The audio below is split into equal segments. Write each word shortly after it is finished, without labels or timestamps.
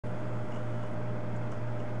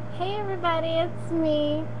Hey everybody, it's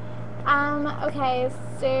me. Okay,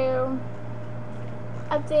 so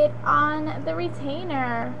update on the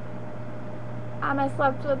retainer. I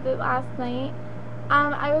slept with it last night.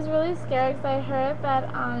 I was really scared because I heard that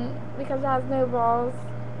because it has no balls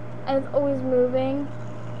and it's always moving,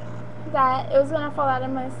 that it was gonna fall out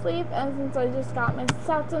of my sleep, and since I just got my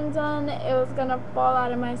septum done, it was gonna fall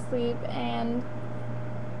out of my sleep and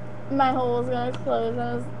my hole was gonna close, and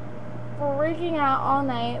I was freaking out all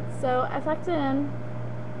night. So I tucked it in.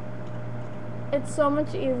 It's so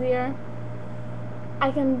much easier.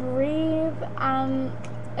 I can breathe.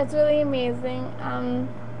 It's really amazing.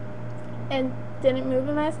 It didn't move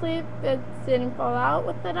in my sleep. It didn't fall out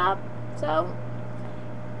with it up. So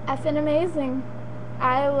effing amazing.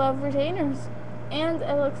 I love retainers, and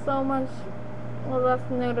it looks so much less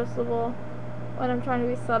noticeable when I'm trying to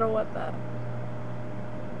be subtle with it.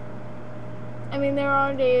 I mean, there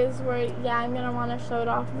are days where, yeah, I'm gonna want to show it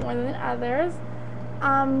off more than others.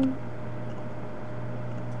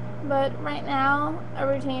 But right now, a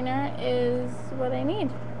retainer is what I need.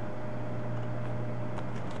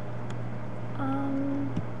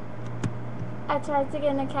 I tried to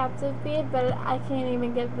get in a captive bead, but I can't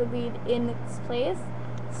even get the bead in its place.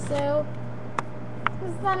 So,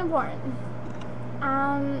 this is not important.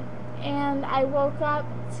 And I woke up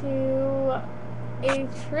to a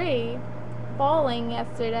tree falling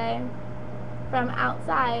yesterday from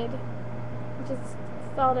outside. It just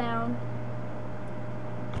fell down.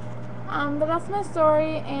 But that's my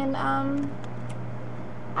story, and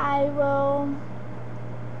I will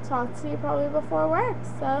talk to you probably before work.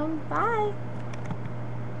 So, bye.